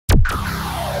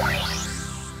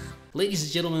Ladies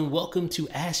and gentlemen, welcome to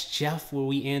Ask Jeff, where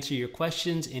we answer your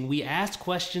questions and we ask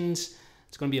questions.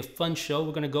 It's going to be a fun show.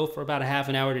 We're going to go for about a half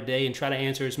an hour today and try to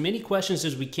answer as many questions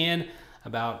as we can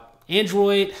about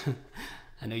Android.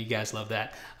 I know you guys love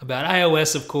that. About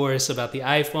iOS, of course, about the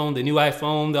iPhone, the new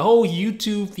iPhone, the whole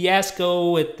YouTube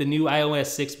fiasco with the new iOS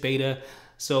 6 beta.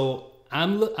 So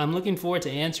I'm looking forward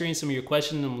to answering some of your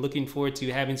questions. I'm looking forward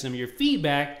to having some of your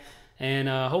feedback, and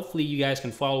hopefully you guys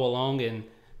can follow along and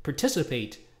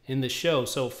participate in the show.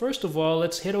 So first of all,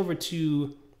 let's head over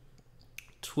to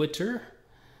Twitter.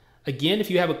 Again, if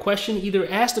you have a question, either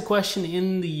ask the question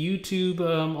in the YouTube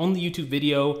on the YouTube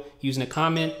video using a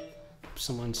comment.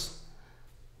 Someone's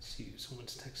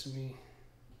texting me.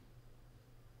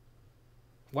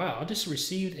 Wow, I just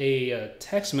received a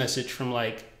text message from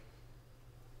like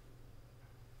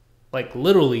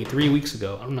literally 3 weeks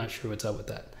ago. I'm not sure what's up with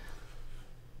that.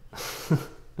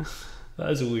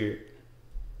 That's weird.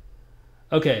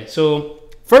 Okay, so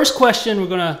first question I'm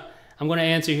gonna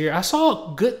answer here. I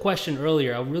saw a good question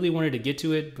earlier. I really wanted to get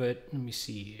to it, but let me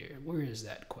see here. Where is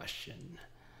that question?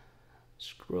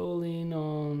 Scrolling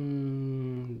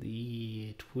on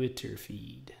the Twitter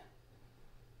feed.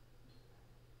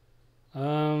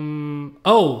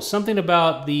 Oh, something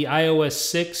about the iOS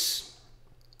 6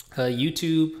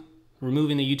 YouTube,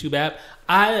 removing the YouTube app.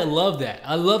 I love that.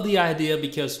 I love the idea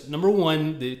because, number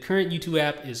one, the current YouTube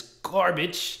app is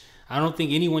garbage. I don't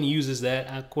think anyone uses that.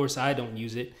 Of course, I don't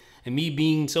use it. And me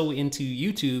being so into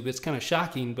YouTube, it's kind of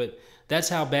shocking, but that's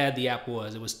how bad the app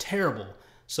was. It was terrible.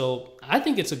 So I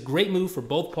think it's a great move for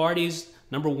both parties.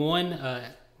 Number one, of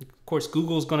course,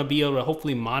 Google's going to be able to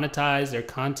hopefully monetize their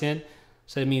content.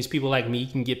 So that means people like me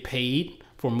can get paid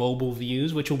for mobile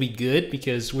views, which will be good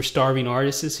because we're starving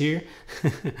artists here,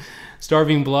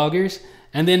 starving bloggers.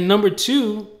 And then number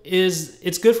two is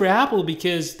it's good for Apple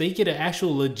because they get an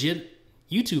actual legit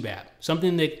YouTube app,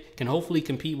 something that can hopefully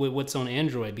compete with what's on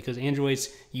Android, because Android's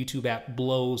YouTube app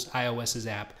blows iOS's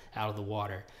app out of the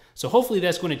water. So hopefully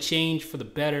that's going to change for the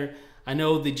better. I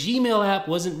know the Gmail app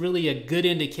wasn't really a good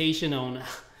indication on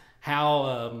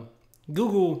how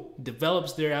Google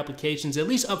develops their applications, at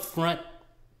least up front.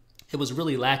 It was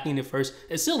really lacking at first.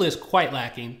 It still is quite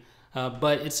lacking,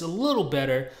 but it's a little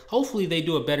better. Hopefully they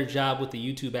do a better job with the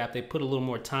YouTube app. They put a little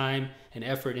more time and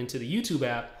effort into the YouTube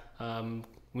app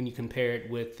when you compare it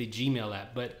with the Gmail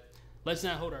app. But let's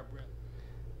not hold our breath.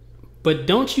 But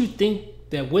don't you think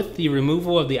that with the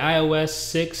removal of the iOS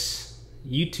 6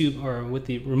 YouTube, or with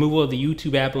the removal of the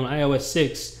YouTube app on iOS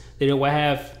 6, that it will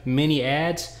have many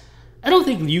ads? I don't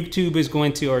think YouTube is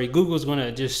going to, or Google is going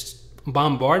to just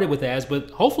bombard it with ads, but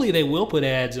hopefully they will put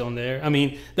ads on there. I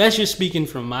mean, that's just speaking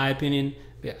from my opinion.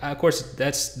 Of course,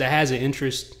 that has an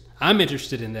interest. I'm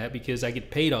interested in that because I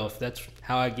get paid off. That's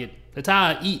how I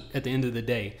eat at the end of the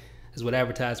day, is with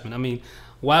advertisement. I mean,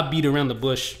 why beat around the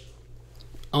bush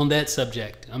on that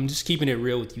subject? I'm just keeping it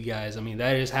real with you guys. I mean,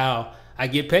 that is how I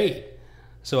get paid.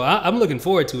 So I'm looking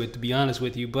forward to it, to be honest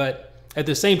with you. But at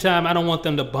the same time, I don't want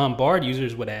them to bombard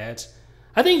users with ads.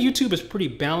 I think YouTube is pretty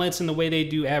balanced in the way they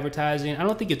do advertising. I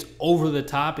don't think it's over the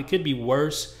top. It could be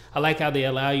worse. I like how they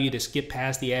allow you to skip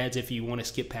past the ads if you want to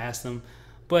skip past them.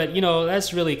 But, you know,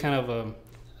 that's really kind of a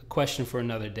question for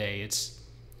another day.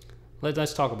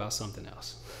 Let's talk about something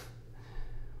else.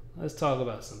 Let's talk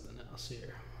about something else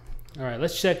here. All right,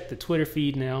 let's check the Twitter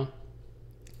feed now.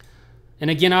 And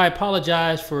again, I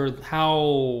apologize for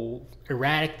how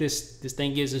erratic this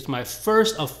thing is. It's my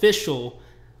first official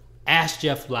Ask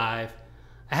Jeff Live.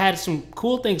 I had some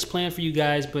cool things planned for you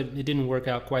guys, but it didn't work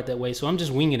out quite that way. So I'm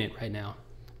just winging it right now.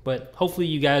 But hopefully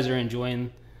you guys are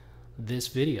enjoying this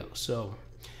video. So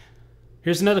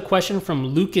here's another question from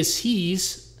Lucas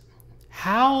Hees.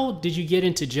 How did you get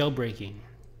into jailbreaking?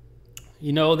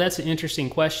 You know, that's an interesting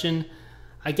question.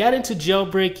 I got into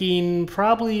jailbreaking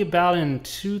probably about in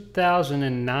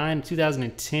 2009,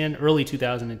 2010, early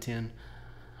 2010.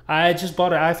 I just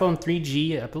bought an iPhone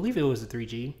 3G. I believe it was a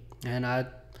 3G. And I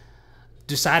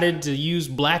decided to use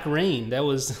Black Rain. That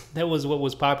was what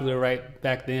was popular right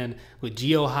back then. With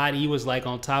GeoHot, he was like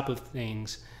on top of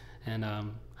things. And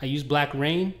I used Black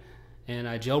Rain and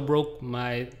I jailbroke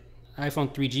my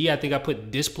iPhone 3G. I think I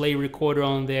put display recorder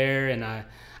on there, and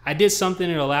I did something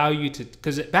that allow you to,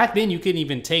 because back then you couldn't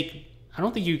even take, I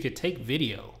don't think you could take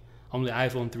video on the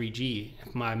iPhone 3G,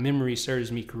 if my memory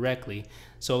serves me correctly.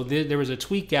 So there was a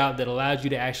tweak out that allowed you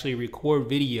to actually record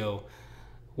video,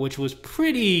 which was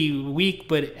pretty weak,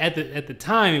 but at the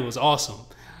time it was awesome.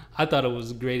 I thought it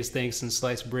was the greatest thing since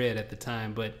sliced bread at the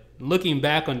time. But looking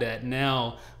back on that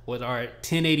now with our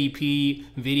 1080p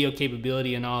video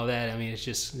capability and all that, I mean, it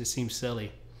seems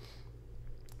silly.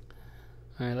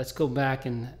 All right, let's go back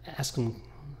and ask them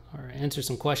or answer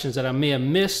some questions that I may have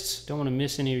missed. Don't want to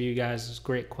miss any of you guys'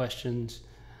 great questions.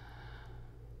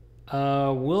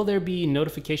 Will there be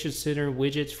notification center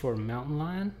widgets for Mountain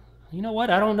Lion? You know what?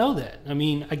 I don't know that. I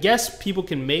mean, I guess people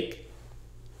can make,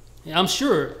 I'm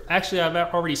sure, actually I've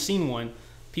already seen one.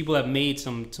 People have made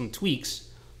some tweaks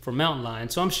for Mountain Lion.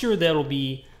 So I'm sure that'll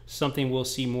be something we'll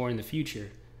see more in the future.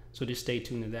 So just stay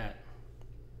tuned to that.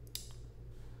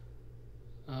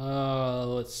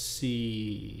 Let's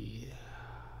see.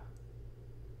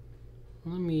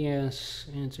 Let me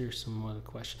answer some other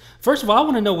questions. First of all, I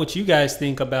want to know what you guys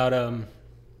think about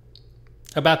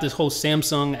this whole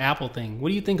Samsung Apple thing. What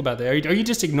do you think about that? Are you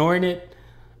just ignoring it,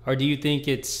 or do you think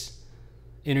it's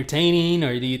entertaining,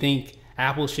 or do you think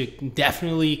Apple should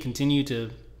definitely continue to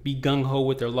be gung-ho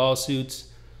with their lawsuits,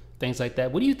 things like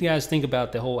that? What do you guys think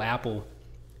about the whole Apple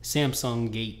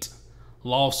Samsung gate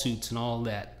lawsuits and all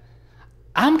that?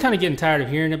 I'm kind of getting tired of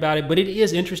hearing about it, but it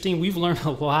is interesting. We've learned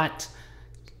a lot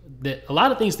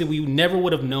of things that we never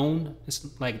would have known,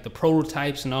 like the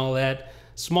prototypes and all that,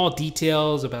 small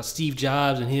details about Steve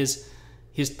Jobs and his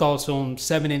thoughts on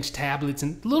 7-inch tablets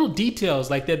and little details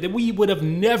like that we would have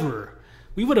never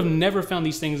found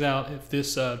these things out if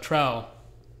this trial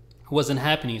wasn't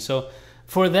happening. So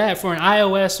for that, for an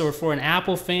iOS or for an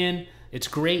Apple fan, it's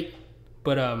great,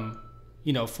 but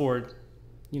for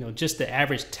just the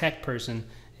average tech person,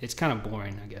 it's kind of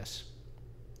boring, I guess.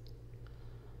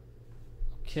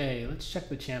 Okay, let's check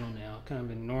the channel now. Kind of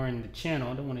ignoring the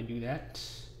channel. I don't want to do that.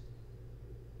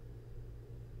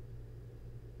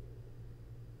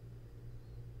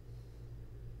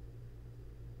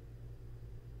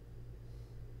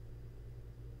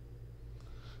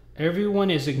 Everyone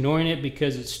is ignoring it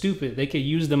because it's stupid. They could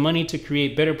use the money to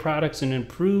create better products and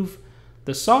improve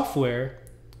the software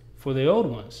for the old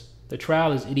ones. The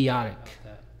trial is idiotic.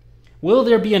 Will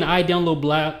there be an iDownload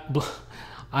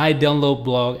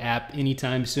blog app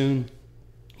anytime soon?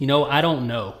 I don't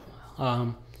know.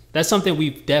 That's something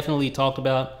we've definitely talked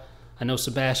about. I know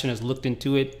Sebastian has looked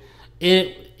into it.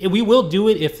 We will do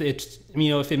it if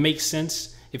it makes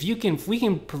sense. If we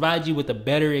can provide you with a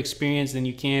better experience than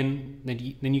you can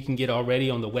get already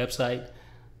on the website,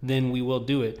 then we will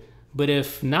do it. But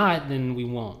if not, then we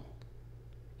won't.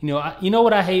 You know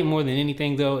what I hate more than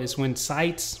anything though is when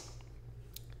sites,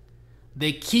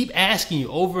 they keep asking you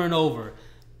over and over,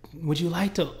 would you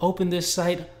like to open this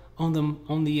site on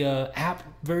the app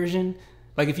version?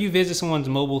 Like if you visit someone's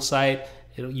mobile site,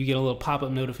 you get a little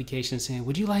pop-up notification saying,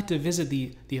 would you like to visit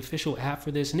the official app for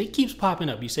this? And it keeps popping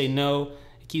up. You say no,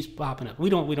 it keeps popping up.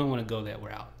 We don't want to go that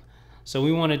route. So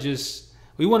we want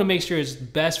to make sure it's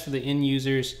best for the end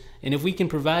users. And if we can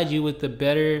provide you with the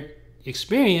better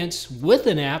experience with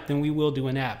an app, then we will do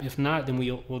an app. If not, then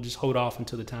we'll just hold off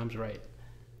until the time's right.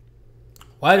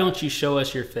 Why don't you show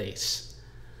us your face?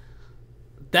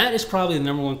 That is probably the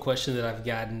number one question that I've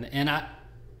gotten. And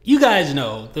you guys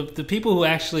know, the people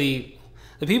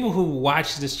who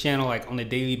watch this channel like on a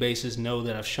daily basis know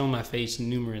that I've shown my face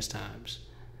numerous times.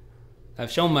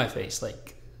 I've shown my face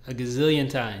like a gazillion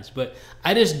times, but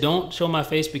I just don't show my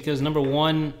face because number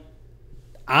one,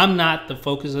 I'm not the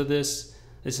focus of this.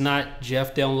 It's not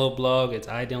Jeff Download Blog, it's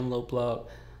iDownload Blog.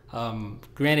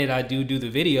 Granted, I do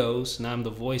the videos and I'm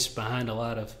the voice behind a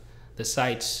lot of the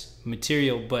site's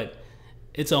material, but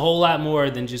it's a whole lot more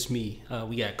than just me.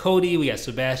 We got Cody, we got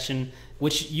Sebastian,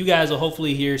 which you guys will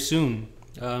hopefully hear soon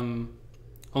on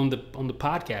the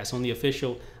podcast, on the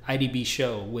official IDB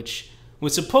show, which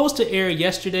was supposed to air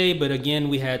yesterday, but again,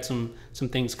 we had some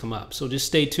things come up. So just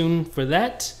stay tuned for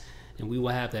that, and we will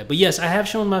have that. But yes, I have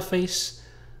shown my face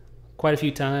quite a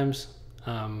few times,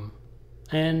 and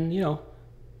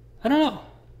I don't know.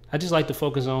 I just like to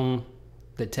focus on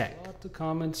the tech. Lots of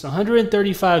comments,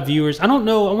 135 viewers. I don't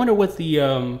know. I wonder what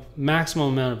the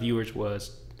maximum amount of viewers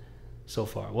was so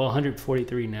far. Well,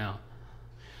 143 now.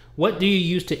 What do you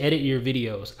use to edit your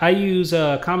videos? I use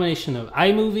a combination of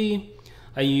iMovie.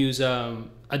 I use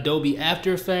Adobe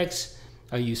After Effects.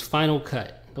 I use Final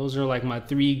Cut. Those are like my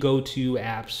 3 go-to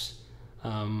apps.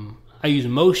 I use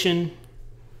Motion.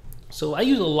 So I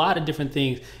use a lot of different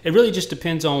things. It really just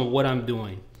depends on what I'm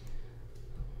doing.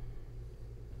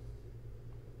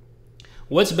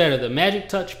 What's better, the Magic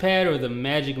Touchpad or the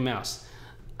Magic Mouse?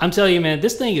 I'm telling you, man,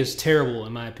 this thing is terrible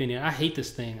in my opinion. I hate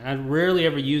this thing. I rarely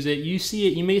ever use it.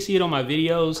 You may see it on my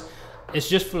videos. It's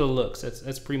just for the looks.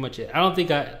 That's pretty much it. I don't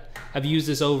think I've used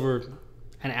this over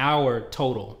an hour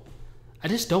total. I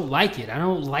just don't like it. I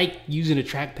don't like using a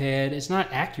trackpad. It's not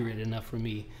accurate enough for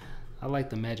me. I like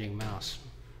the Magic Mouse.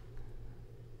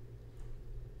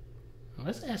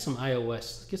 Let's add some iOS.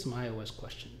 Let's get some iOS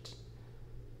questions.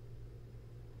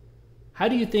 How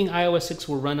do you think iOS 6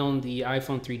 will run on the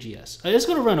iPhone 3GS? It's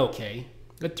going to run okay.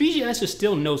 The 3GS is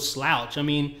still no slouch. I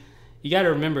mean, you got to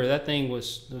remember that thing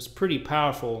was pretty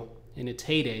powerful in its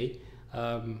heyday.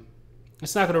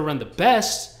 It's not going to run the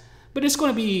best, but it's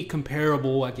going to be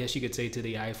comparable, I guess you could say, to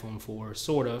the iPhone 4,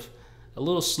 sort of. A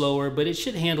little slower, but it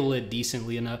should handle it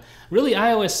decently enough. Really,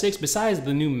 iOS 6, besides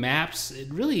the new maps, it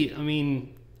really, I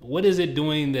mean, what is it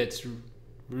doing that's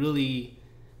really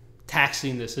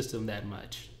taxing the system that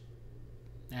much?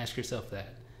 Ask yourself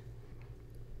that.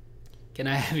 Can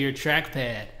I have your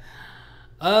trackpad?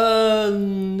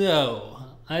 No.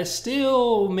 I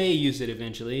still may use it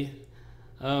eventually.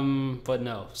 But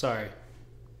no, sorry.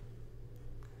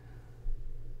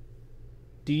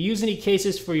 Do you use any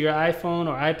cases for your iPhone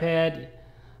or iPad?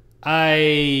 I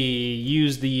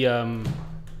use the, let me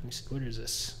see, what is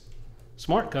this?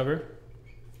 Smart cover.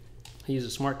 I use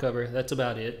a smart cover. That's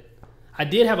about it. I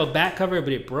did have a back cover,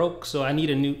 but it broke, so I need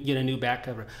get a new back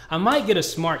cover. I might get a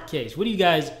smart case. What do you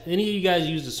guys, any of you guys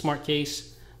use a smart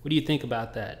case? What do you think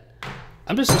about that?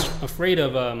 I'm just afraid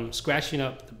of scratching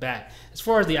up the back. As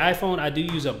far as the iPhone, I do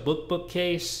use a book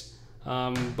case,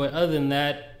 but other than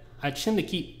that, I tend to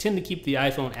keep the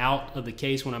iPhone out of the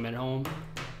case when I'm at home,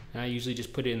 and I usually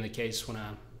just put it in the case when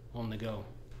I'm on the go.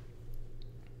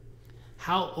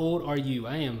 How old are you?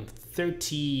 I am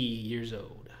 30 years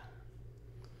old.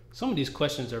 Some of these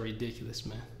questions are ridiculous,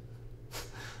 man.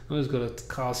 I'm just gonna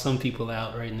call some people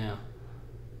out right now,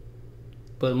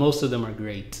 but most of them are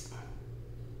great.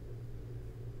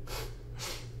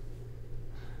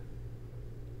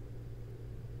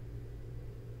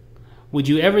 Would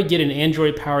you ever get an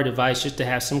Android-powered device just to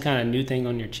have some kind of new thing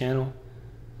on your channel?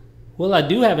 Well, I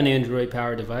do have an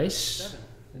Android-powered device.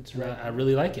 I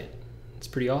really like it. It's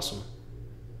pretty awesome.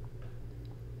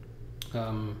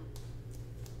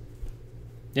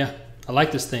 Yeah, I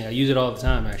like this thing. I use it all the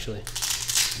time, actually.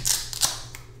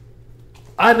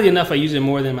 Oddly enough, I use it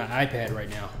more than my iPad right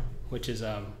now, which is, you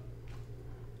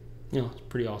know, it's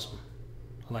pretty awesome.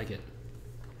 I like it.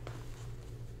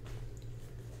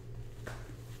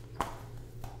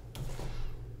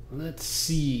 Let's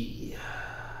see.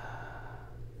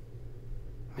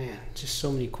 Man, just so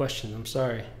many questions. I'm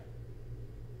sorry. I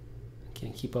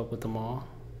can't keep up with them all.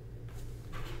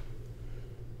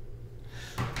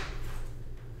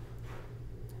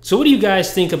 So what do you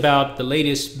guys think about the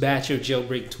latest batch of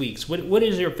jailbreak tweaks? What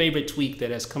is your favorite tweak that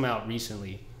has come out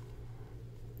recently?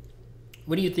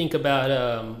 What do you think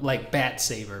about like Bat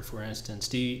Saver, for instance?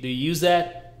 Do you use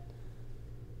that?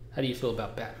 How do you feel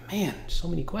about Bat? Man, so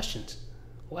many questions.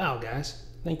 Wow, guys,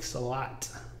 thanks a lot.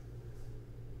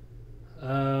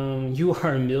 You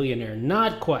are a millionaire.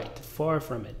 Not quite. Far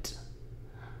from it.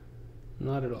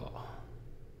 Not at all.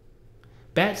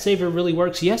 Bat Saver really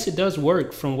works. Yes, it does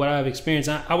work from what I've experienced.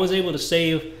 I was able to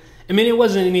save. I mean, it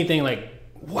wasn't anything like,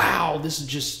 wow, this is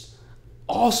just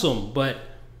awesome. But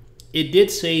it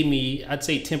did save me, I'd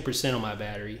say 10% on my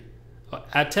battery.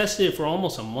 I tested it for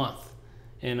almost a month.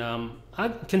 And I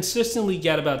consistently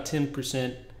got about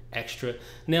 10% extra.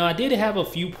 Now, I did have a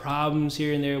few problems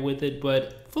here and there with it,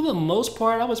 but for the most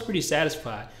part, I was pretty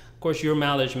satisfied. Of course, your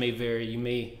mileage may vary. You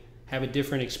may have a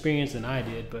different experience than I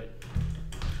did, but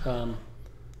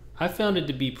I found it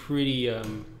to be pretty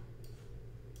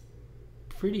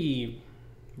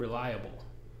reliable.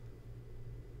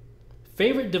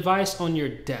 Favorite device on your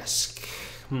desk?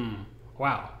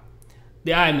 Wow.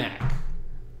 The iMac,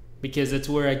 because that's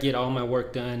where I get all my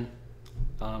work done.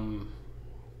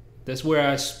 That's where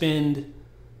I spend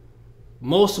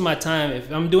most of my time.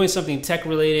 If I'm doing something tech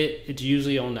related, it's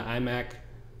usually on the iMac,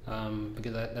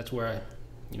 because that's where I,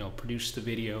 you know, produce the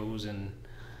videos, and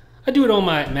I do it on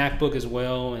my MacBook as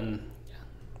well, and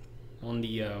on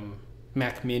the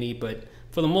Mac Mini. But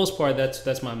for the most part,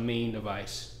 that's my main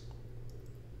device.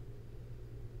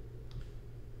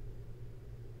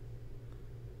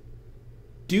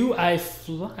 Do I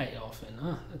fly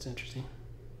often? That's interesting.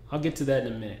 I'll get to that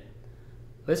in a minute.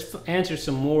 Let's answer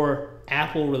some more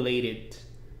Apple-related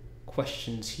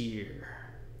questions here.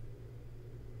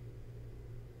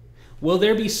 Will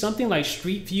there be something like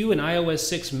Street View in iOS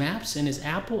 6 maps, and is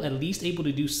Apple at least able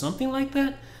to do something like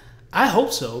that? I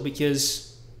hope so,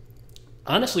 because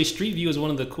honestly, Street View is one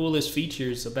of the coolest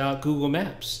features about Google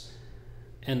Maps.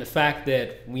 And the fact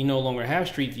that we no longer have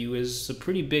Street View is a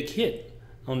pretty big hit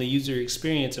on the user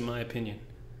experience, in my opinion.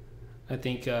 I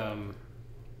think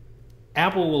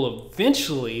Apple will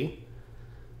eventually,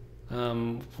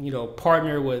 you know,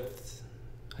 partner with,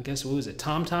 I guess, what was it,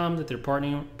 TomTom that they're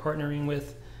partnering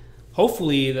with.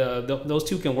 Hopefully, those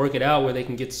two can work it out where they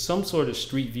can get some sort of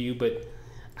Street View, but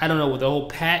I don't know, with the whole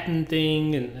patent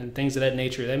thing and things of that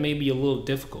nature, that may be a little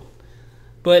difficult.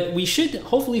 But we should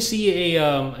hopefully see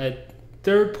a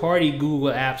third-party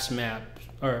Google Apps map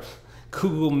or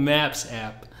Google Maps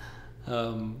app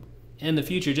in the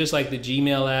future, just like the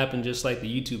Gmail app and just like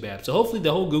the YouTube app. So hopefully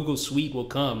the whole Google suite will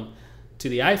come to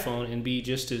the iPhone and be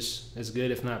just as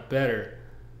good, if not better,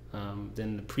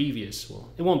 than the previous. Well,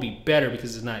 it won't be better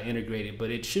because it's not integrated, but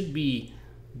it should be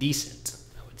decent,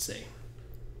 I would say.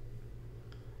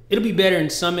 It'll be better in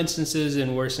some instances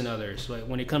and worse in others. Like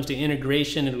when it comes to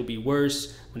integration, it'll be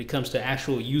worse. When it comes to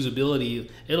actual usability,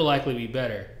 it'll likely be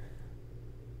better.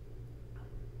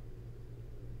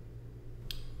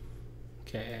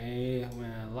 Okay,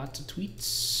 well, lots of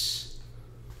tweets.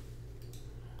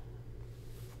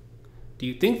 Do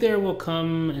you think there will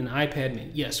come an iPad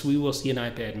mini? Yes, we will see an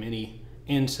iPad mini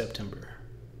in September.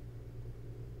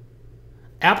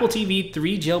 Apple TV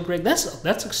 3 jailbreak.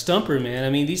 That's a stumper, man. I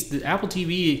mean, the Apple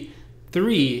TV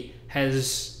 3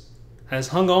 has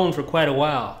hung on for quite a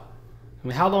while. I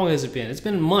mean, how long has it been? It's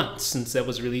been months since that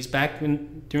was released.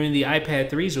 During the iPad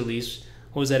 3's release,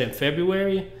 what was that, in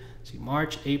February? See,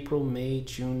 March, April, May,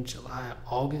 June, July,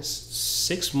 August,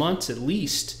 6 months at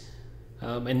least,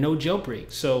 and no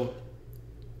jailbreak. So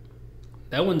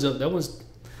that one's a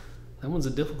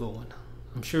difficult one.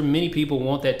 I'm sure many people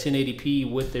want that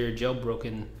 1080p with their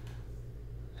jailbroken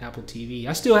Apple TV.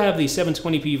 I still have the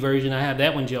 720p version. I have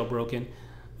that one jailbroken,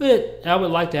 but I would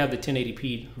like to have the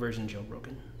 1080p version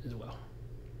jailbroken as well.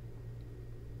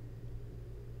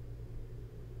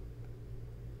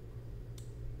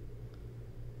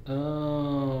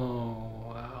 Oh,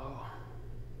 wow.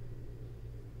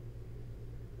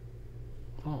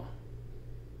 Oh.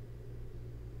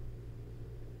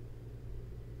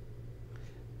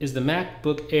 Is the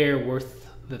MacBook Air worth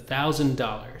the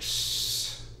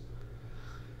 $1,000?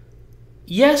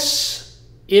 Yes,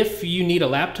 if you need a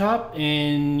laptop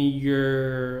and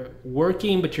you're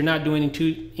working, but you're not doing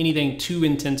anything too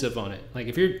intensive on it. Like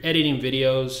if you're editing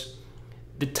videos,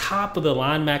 the top of the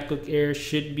line MacBook Air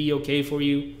should be okay for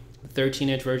you, the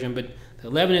 13-inch version, but the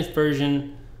 11-inch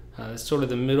version, sort of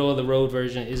the middle of the road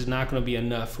version, is not going to be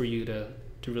enough for you to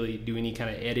really do any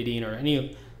kind of editing or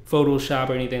any Photoshop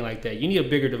or anything like that. You need a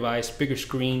bigger device, bigger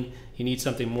screen. You need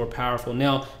something more powerful.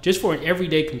 Now, just for an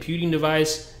everyday computing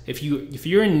device, if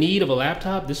you're in need of a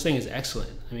laptop, this thing is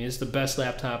excellent. I mean, it's the best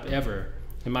laptop ever,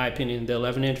 in my opinion. The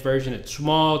 11-inch version, it's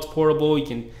small, it's portable, you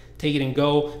can take it and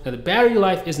go. Now, the battery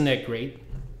life isn't that great,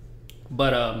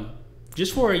 but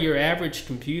just for your average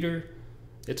computer,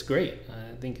 it's great.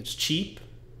 I think it's cheap,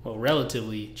 well,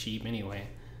 relatively cheap anyway.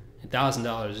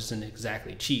 $1,000 isn't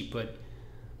exactly cheap, but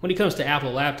when it comes to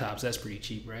Apple laptops, that's pretty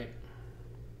cheap, right?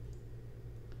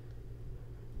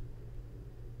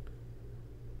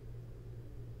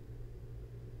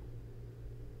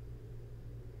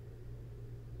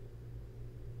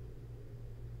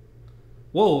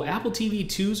 Whoa, Apple TV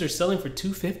 2s are selling for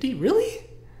 $250? Really?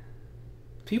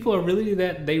 People are really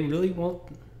they really want.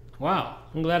 Wow,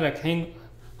 I'm glad I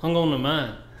hung on to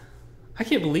mine. I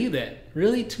can't believe that.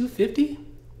 Really, $250?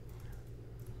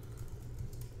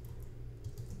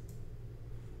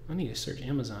 I need to search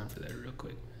Amazon for that real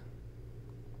quick.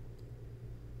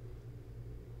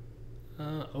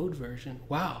 Old version.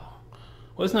 Wow.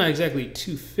 Well, it's not exactly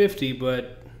 $250,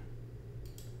 but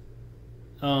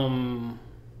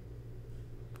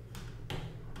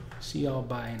see all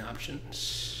buying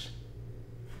options.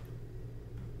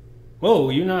 Whoa,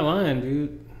 you're not lying,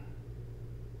 dude.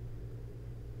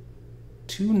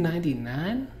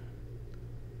 $299?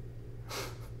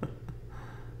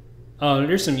 Oh,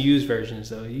 there's some used versions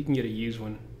though. You can get a used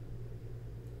one,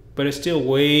 but it's still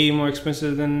way more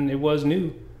expensive than it was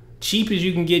new. Cheap as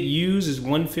you can get used is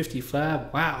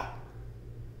 $155. Wow.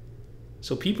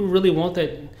 So people really want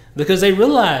that because they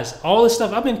realize all this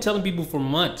stuff. I've been telling people for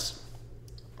months,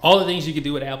 all the things you could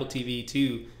do with Apple TV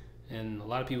 2, and a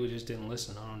lot of people just didn't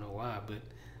listen. I don't know why, but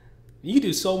you can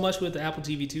do so much with the Apple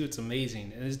TV 2. It's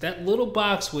amazing. And it's that little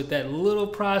box with that little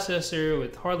processor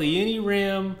with hardly any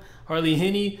RAM, hardly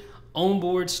any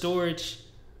onboard storage.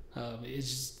 It's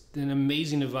just an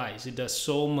amazing device. It does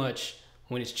so much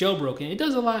when it's jailbroken. It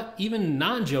does a lot even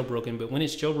non-jailbroken, but when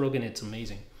it's jailbroken, it's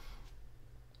amazing.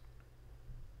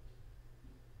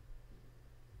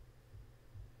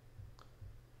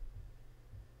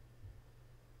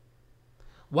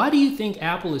 Why do you think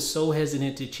Apple is so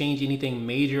hesitant to change anything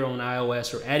major on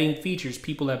iOS or adding features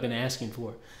people have been asking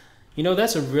for? You know,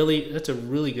 that's a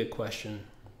really good question.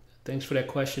 Thanks for that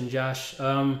question, Josh.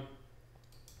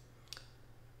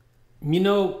 You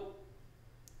know,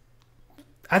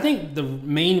 I think the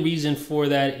main reason for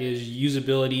that is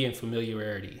usability and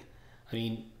familiarity. I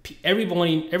mean,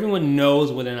 everyone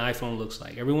knows what an iPhone looks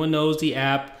like. Everyone knows the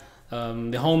app,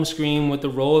 the home screen with the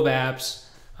row of apps.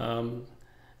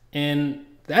 And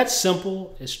that's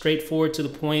simple. It's straightforward to the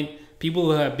point. People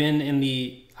who have been in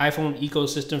the iPhone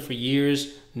ecosystem for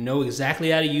years know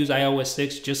exactly how to use iOS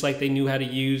 6, just like they knew how to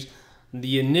use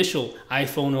the initial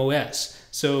iPhone OS.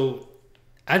 So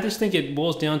I just think it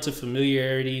boils down to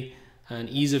familiarity and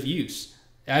ease of use.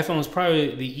 The iPhone is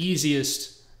probably the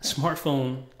easiest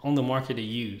smartphone on the market to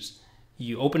use.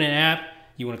 You open an app,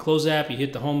 you want to close the app, you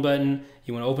hit the home button.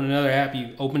 You want to open another app,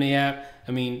 you open the app.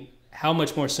 I mean, how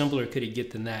much more simpler could it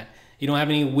get than that? You don't have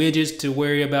any widgets to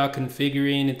worry about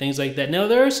configuring and things like that. Now,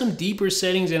 there are some deeper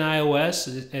settings in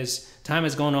iOS. As time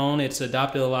has gone on, it's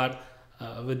adopted a lot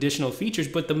of additional features,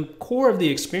 but the core of the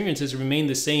experience has remained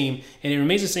the same, and it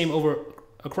remains the same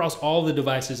across all the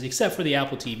devices except for the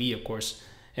Apple TV, of course.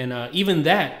 And even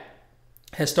that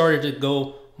has started to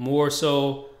go more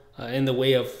so in the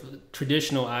way of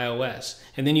traditional iOS.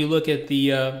 And then you look at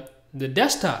the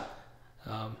desktop,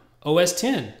 OS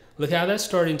 10. Look how that's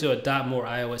starting to adopt more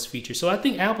iOS features. So I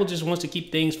think Apple just wants to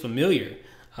keep things familiar.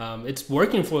 It's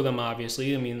working for them,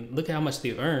 obviously. I mean, look how much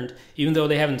they've earned. Even though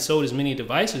they haven't sold as many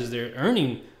devices, their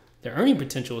earning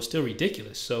potential is still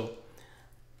ridiculous. So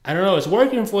I don't know. It's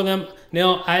working for them.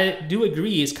 Now, I do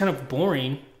agree. It's kind of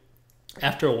boring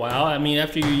after a while. I mean,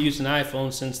 after you use an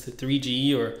iPhone since the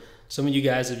 3G, or some of you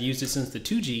guys have used it since the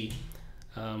 2G,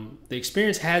 the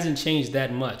experience hasn't changed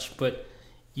that much. But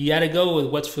you got to go with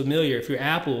what's familiar. If you're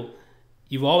Apple,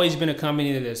 you've always been a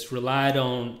company that's relied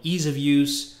on ease of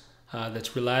use,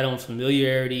 that's relied on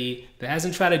familiarity, that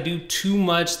hasn't tried to do too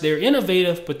much. They're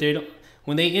innovative, but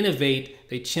when they innovate,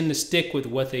 they tend to stick with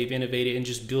what they've innovated and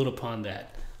just build upon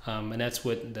that. And that's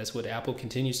what Apple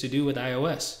continues to do with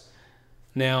iOS.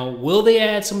 Now, will they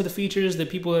add some of the features that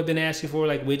people have been asking for,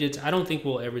 like widgets? I don't think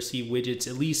we'll ever see widgets.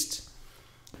 At least,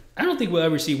 I don't think we'll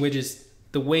ever see widgets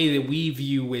the way that we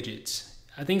view widgets.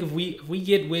 I think if we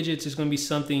get widgets, it's going to be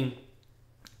something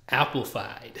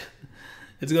amplified.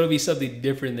 It's going to be something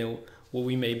different than what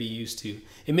we may be used to.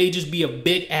 It may just be a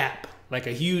big app, like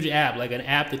a huge app, like an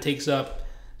app that takes up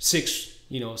six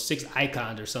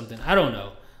icons or something. I don't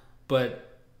know, but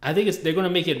I think they're going to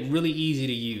make it really easy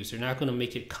to use. They're not going to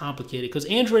make it complicated, because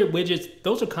Android widgets,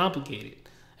 those are complicated.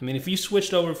 I mean, if you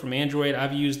switched over from Android,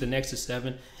 I've used the Nexus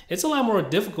 7. It's a lot more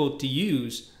difficult to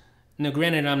use. Now,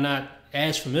 granted, I'm not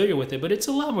as familiar with it, but it's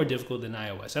a lot more difficult than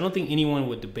iOS. I don't think anyone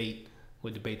would debate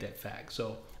that fact.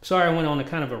 So sorry I went on a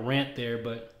kind of a rant there,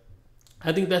 but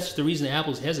I think that's the reason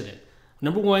Apple's hesitant.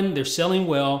 Number one, they're selling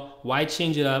well. Why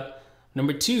change it up?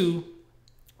 Number two,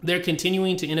 they're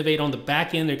continuing to innovate on the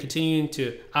back end. They're continuing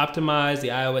to optimize the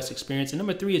iOS experience. And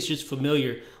number three, it's just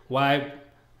familiar. Why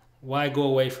go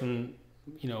away from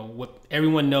what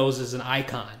everyone knows is an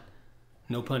icon?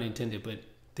 No pun intended, but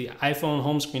the iPhone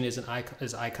home screen is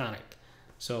iconic.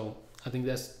 So I think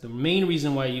that's the main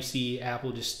reason why you see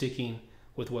Apple just sticking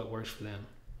with what works for them.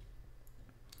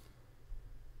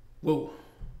 Whoa.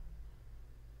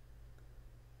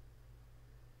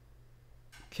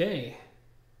 Okay.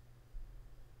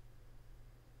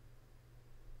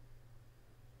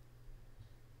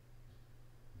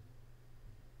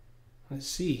 Let's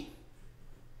see.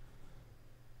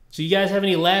 So you guys have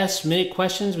any last minute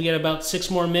questions? We got about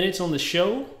 6 more minutes on the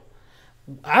show.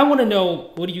 I want to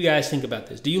know, what do you guys think about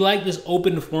this? Do you like this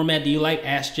open format? Do you like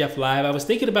Ask Jeff Live? I was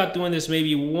thinking about doing this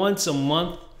maybe once a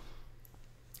month.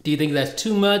 Do you think that's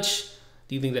too much?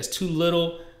 Do you think that's too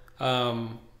little?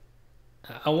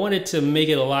 I wanted to make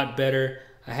it a lot better.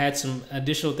 I had some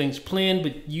additional things planned,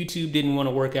 but YouTube didn't want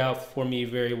to work out for me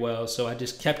very well, so I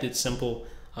just kept it simple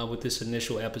with this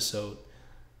initial episode.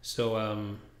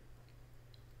 So,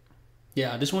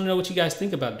 yeah, I just want to know what you guys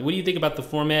think about it. What do you think about the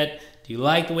format? Do you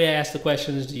like the way I ask the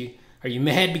questions? Are you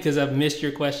mad because I've missed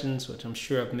your questions, which I'm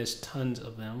sure I've missed tons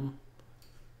of them?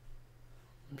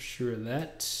 I'm sure of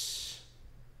that.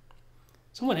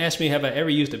 Someone asked me, have I ever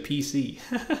used a PC?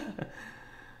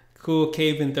 Cool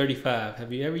Caveman 35.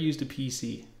 Have you ever used a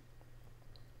PC?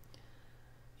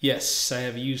 Yes, I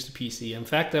have used a PC. In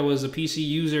fact, I was a PC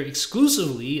user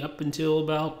exclusively up until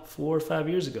about 4 or 5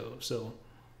 years ago. So,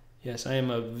 yes, I am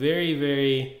a very,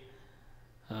 very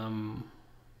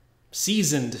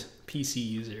seasoned PC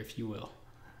user, if you will.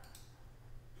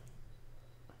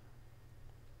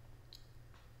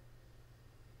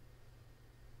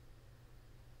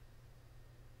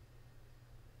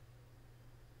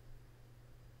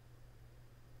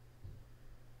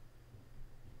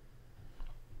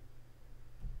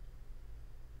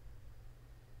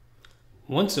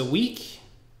 Once a week?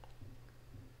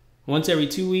 Once every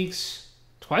 2 weeks?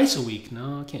 Twice a week?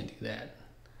 No, I can't do that.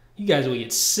 You guys will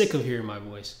get sick of hearing my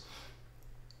voice.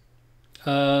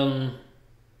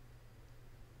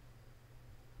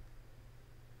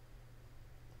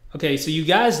 Okay, so you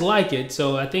guys like it.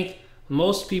 So I think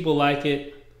most people like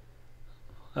it.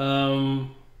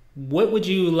 What would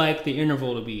you like the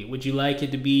interval to be? Would you like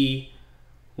it to be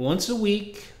once a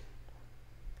week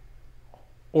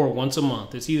or once a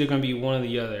month? It's either going to be one or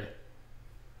the other.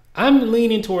 I'm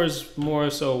leaning towards more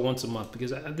so once a month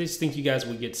because I just think you guys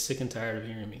would get sick and tired of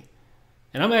hearing me.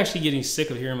 And I'm actually getting sick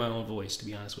of hearing my own voice, to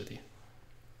be honest with you.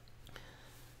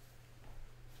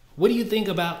 What do you think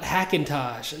about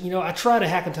Hackintosh? You know, I tried a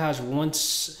Hackintosh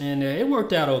once and it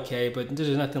worked out okay, but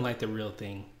there's nothing like the real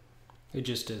thing. It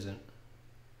just isn't.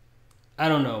 I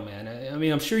don't know, man. I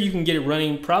mean, I'm sure you can get it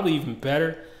running probably even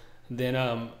better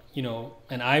than, you know,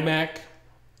 an iMac.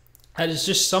 It's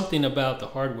just something about the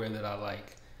hardware that I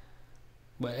like.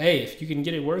 But hey, if you can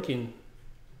get it working,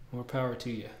 more power to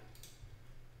you.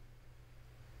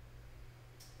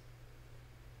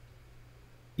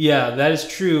 Yeah, that is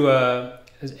true.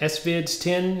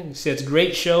 SVids10 says,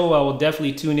 great show. I will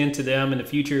definitely tune into them in the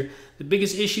future. The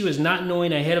biggest issue is not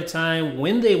knowing ahead of time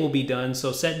when they will be done,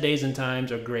 so set days and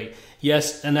times are great.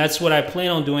 Yes, and that's what I plan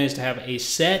on doing, is to have a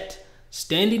set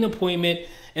standing appointment.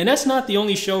 And that's not the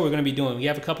only show we're going to be doing. We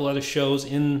have a couple other shows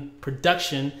in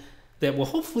production that will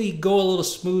hopefully go a little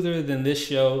smoother than this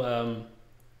show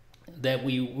that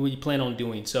we plan on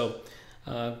doing. So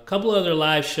a couple other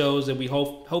live shows that we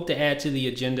hope to add to the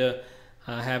agenda,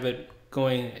 have it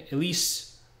going at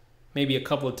least maybe a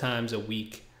couple of times a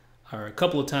week or a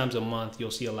couple of times a month.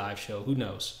 You'll see a live show. Who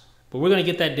knows? But we're going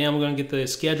to get that down. We're going to get the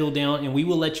schedule down, and we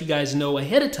will let you guys know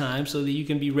ahead of time so that you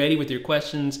can be ready with your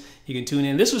questions. You can tune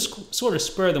in. This was sort of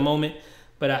spur of the moment,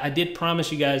 but I did promise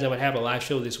you guys I would have a live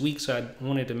show this week, so I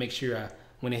wanted to make sure I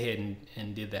went ahead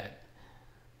and did that.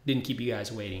 Didn't keep you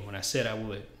guys waiting when I said I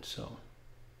would. So,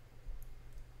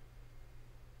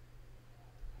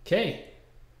 okay.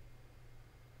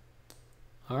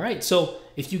 All right, so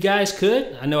if you guys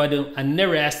could, I know I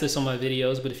never ask this on my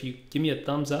videos, but if you give me a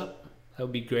thumbs up, that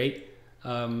would be great.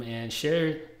 And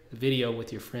share the video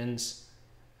with your friends.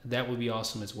 That would be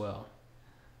awesome as well.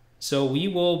 So we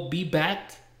will be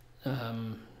back,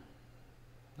 let's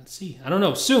see, I don't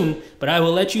know, soon, but I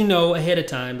will let you know ahead of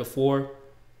time before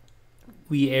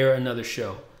we air another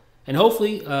show. And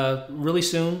hopefully, really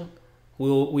soon,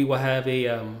 we will have the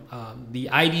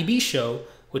IDB show,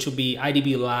 which will be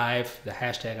IDB Live, the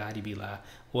hashtag IDB Live.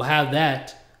 We'll have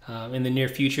that in the near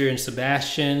future, and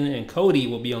Sebastian and Cody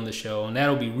will be on the show, and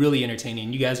that'll be really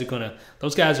entertaining. You guys are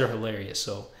those guys are hilarious,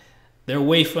 so they're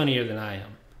way funnier than I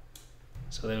am.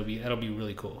 So that'll be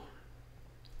really cool.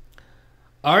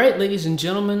 All right, ladies and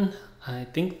gentlemen, I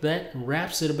think that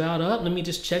wraps it about up. Let me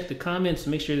just check the comments to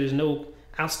make sure there's no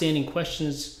outstanding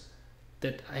questions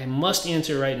that I must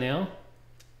answer right now.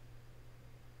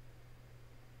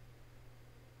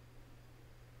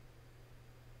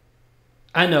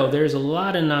 I know there's a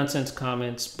lot of nonsense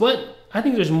comments, but I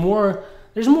think there's more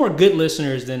good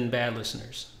listeners than bad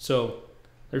listeners. So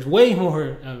there's way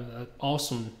more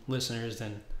awesome listeners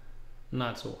than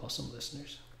not so awesome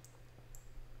listeners.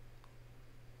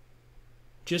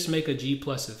 Just make a G+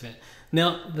 event.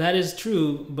 Now, that is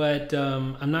true, but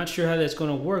I'm not sure how that's going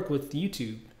to work with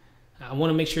YouTube. I want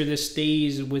to make sure this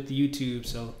stays with YouTube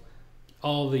so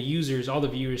all the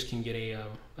viewers can get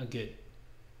a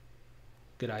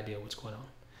good idea of what's going on.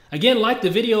 Again, like the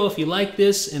video if you like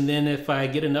this, and then if I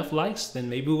get enough likes, then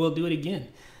maybe we'll do it again.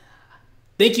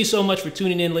 Thank you so much for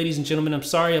tuning in, ladies and gentlemen. I'm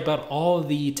sorry about all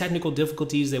the technical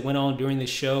difficulties that went on during this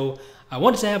show. I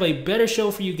wanted to have a better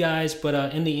show for you guys, but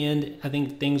in the end, I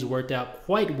think things worked out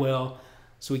quite well.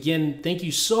 So again, thank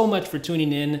you so much for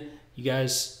tuning in. You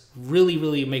guys really,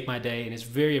 really make my day, and it's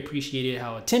very appreciated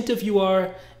how attentive you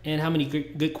are and how many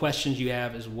good questions you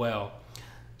have as well.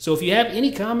 So if you have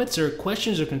any comments or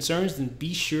questions or concerns, then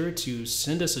be sure to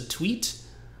send us a tweet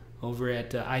over at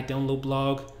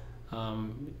iDownloadBlog.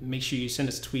 Make sure you send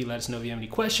us a tweet. Let us know if you have any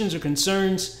questions or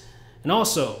concerns. And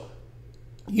also,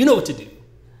 you know what to do.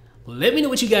 Let me know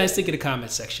what you guys think in the comment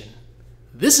section.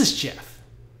 This is Jeff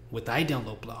with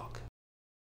iDownloadBlog.